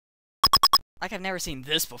Like I've never seen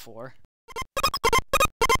this before.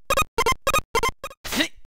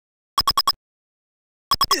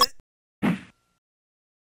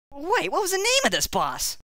 Wait, what was the name of this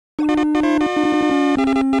boss?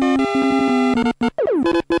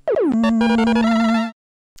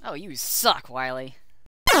 Oh, you suck, Wily.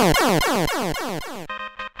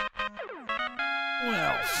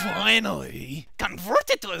 Well, finally. Convert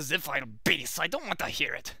it to a zip file beast. I don't want to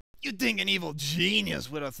hear it. You'd think an evil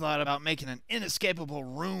genius would have thought about making an inescapable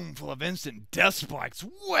room full of instant death spikes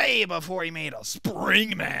way before he made a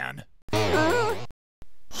Spring Man.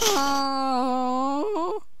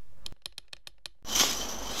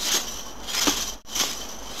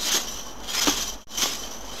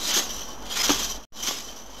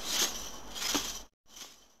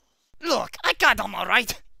 Look, I got them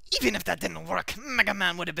alright. Even if that didn't work,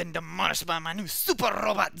 Megaman would have been demolished by my new Super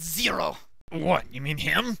Robot Zero. What, you mean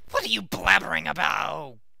him? What are you blabbering about?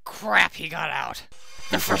 Oh, crap, he got out.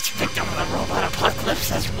 The first victim of the robot apocalypse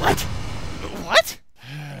says what? What?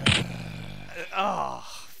 Oh,